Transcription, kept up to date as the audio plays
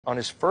On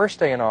his first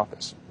day in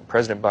office,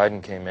 President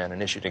Biden came in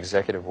and issued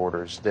executive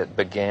orders that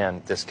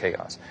began this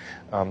chaos.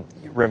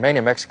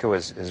 Romania, Mexico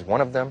is one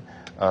of them.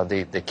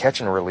 The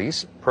catch and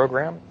release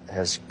program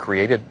has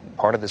created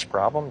part of this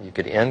problem. You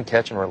could end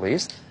catch and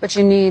release. But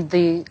you need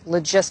the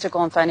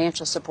logistical and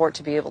financial support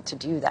to be able to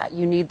do that.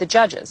 You need the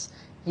judges.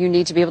 You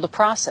need to be able to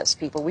process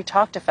people. We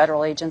talked to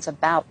federal agents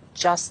about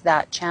just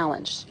that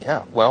challenge.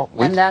 Yeah, well,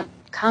 and that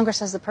Congress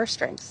has the purse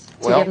strings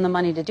to give them the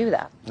money to do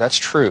that. That's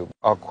true.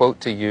 I'll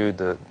quote to you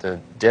the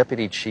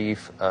deputy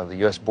chief of the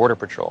U.S. Border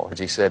Patrol.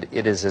 He said,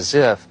 "It is as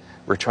if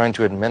we're trying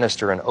to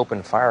administer an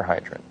open fire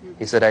hydrant."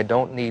 He said, "I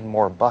don't need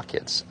more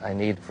buckets. I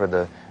need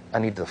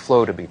the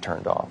flow to be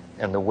turned off.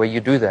 And the way you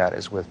do that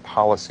is with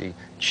policy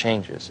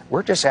changes."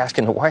 We're just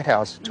asking the White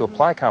House to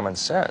apply common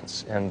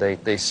sense, and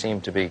they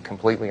seem to be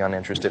completely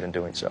uninterested in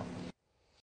doing so.